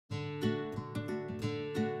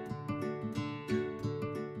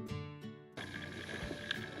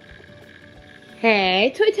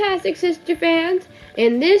Hey, Toytastic Sister fans!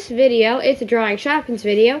 In this video, it's a drawing Shopkins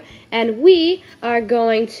video, and we are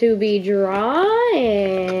going to be drawing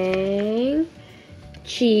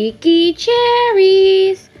Cheeky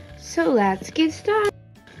Cherries. So let's get started.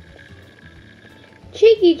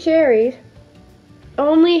 Cheeky Cherries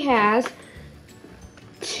only has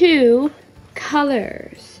two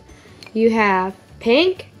colors. You have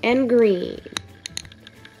pink and green.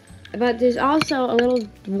 But there's also a little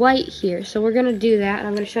white here, so we're going to do that, and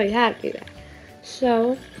I'm going to show you how to do that.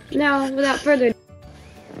 So, now, without further ado,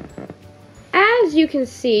 as you can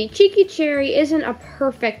see, Cheeky Cherry isn't a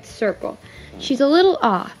perfect circle. She's a little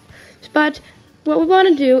off, but what we want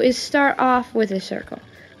to do is start off with a circle.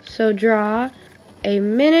 So draw a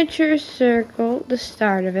miniature circle, the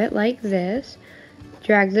start of it, like this.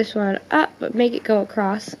 Drag this one up, but make it go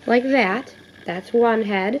across like that. That's one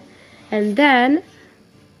head. And then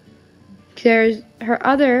there's her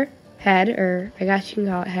other head, or I guess you can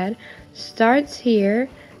call it head, starts here,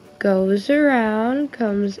 goes around,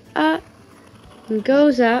 comes up, and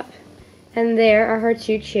goes up, and there are her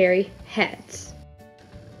two cherry heads.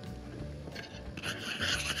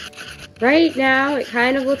 Right now, it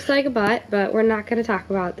kind of looks like a butt, but we're not going to talk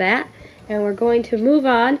about that, and we're going to move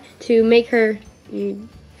on to make her, you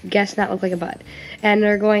guess, not look like a butt. And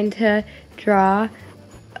we're going to draw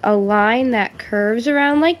a line that curves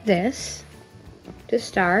around like this to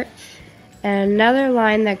start, and another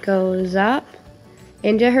line that goes up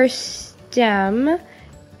into her stem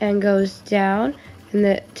and goes down,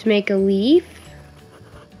 and to make a leaf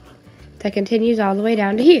that continues all the way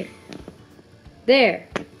down to here. There.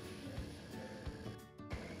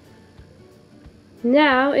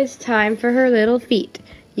 Now it's time for her little feet.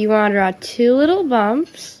 You want to draw two little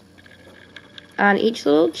bumps on each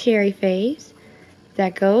little cherry face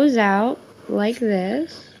that goes out like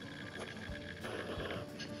this.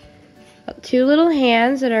 Two little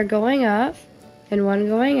hands that are going up and one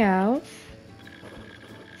going out.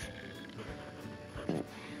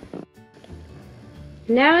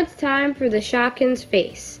 Now it's time for the Shopkins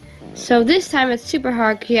face. So this time it's super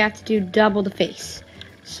hard because you have to do double the face.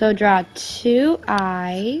 So draw two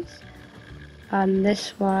eyes on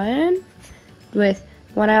this one with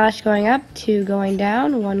one eyelash going up, two going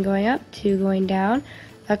down, one going up, two going down,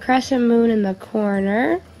 a crescent moon in the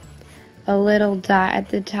corner, a little dot at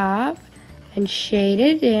the top, and shade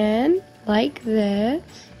it in like this.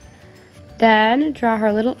 Then draw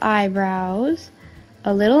her little eyebrows,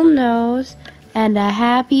 a little nose, and a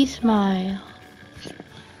happy smile.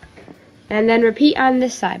 And then repeat on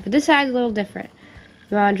this side, but this side's a little different.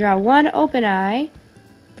 You want to draw one open eye,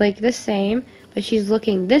 like the same, but she's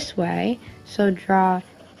looking this way, so draw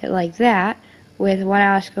it like that, with one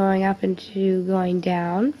eyelash going up and two going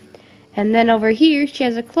down. And then over here, she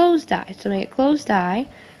has a closed eye, so make it closed eye,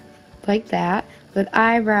 like that, with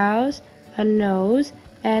eyebrows, a nose,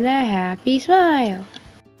 and a happy smile.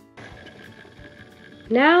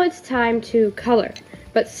 Now it's time to color,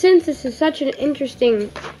 but since this is such an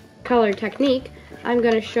interesting color technique, I'm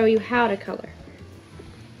going to show you how to color.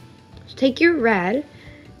 So take your red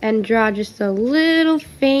and draw just a little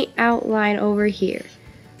faint outline over here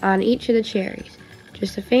on each of the cherries.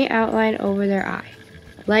 Just a faint outline over their eye,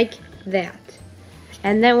 like that.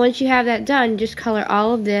 And then once you have that done, just color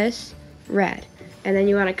all of this red. And then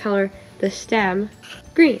you want to color the stem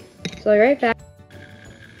green. So I'll be right back.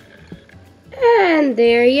 And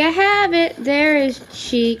there you have it. There is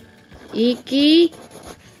Cheeky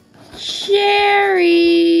Cherries.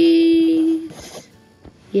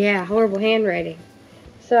 Yeah, horrible handwriting.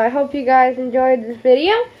 So I hope you guys enjoyed this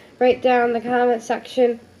video. Write down in the comment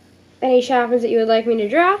section any Shopkins that you would like me to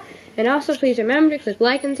draw. And also please remember to click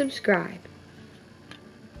like and subscribe.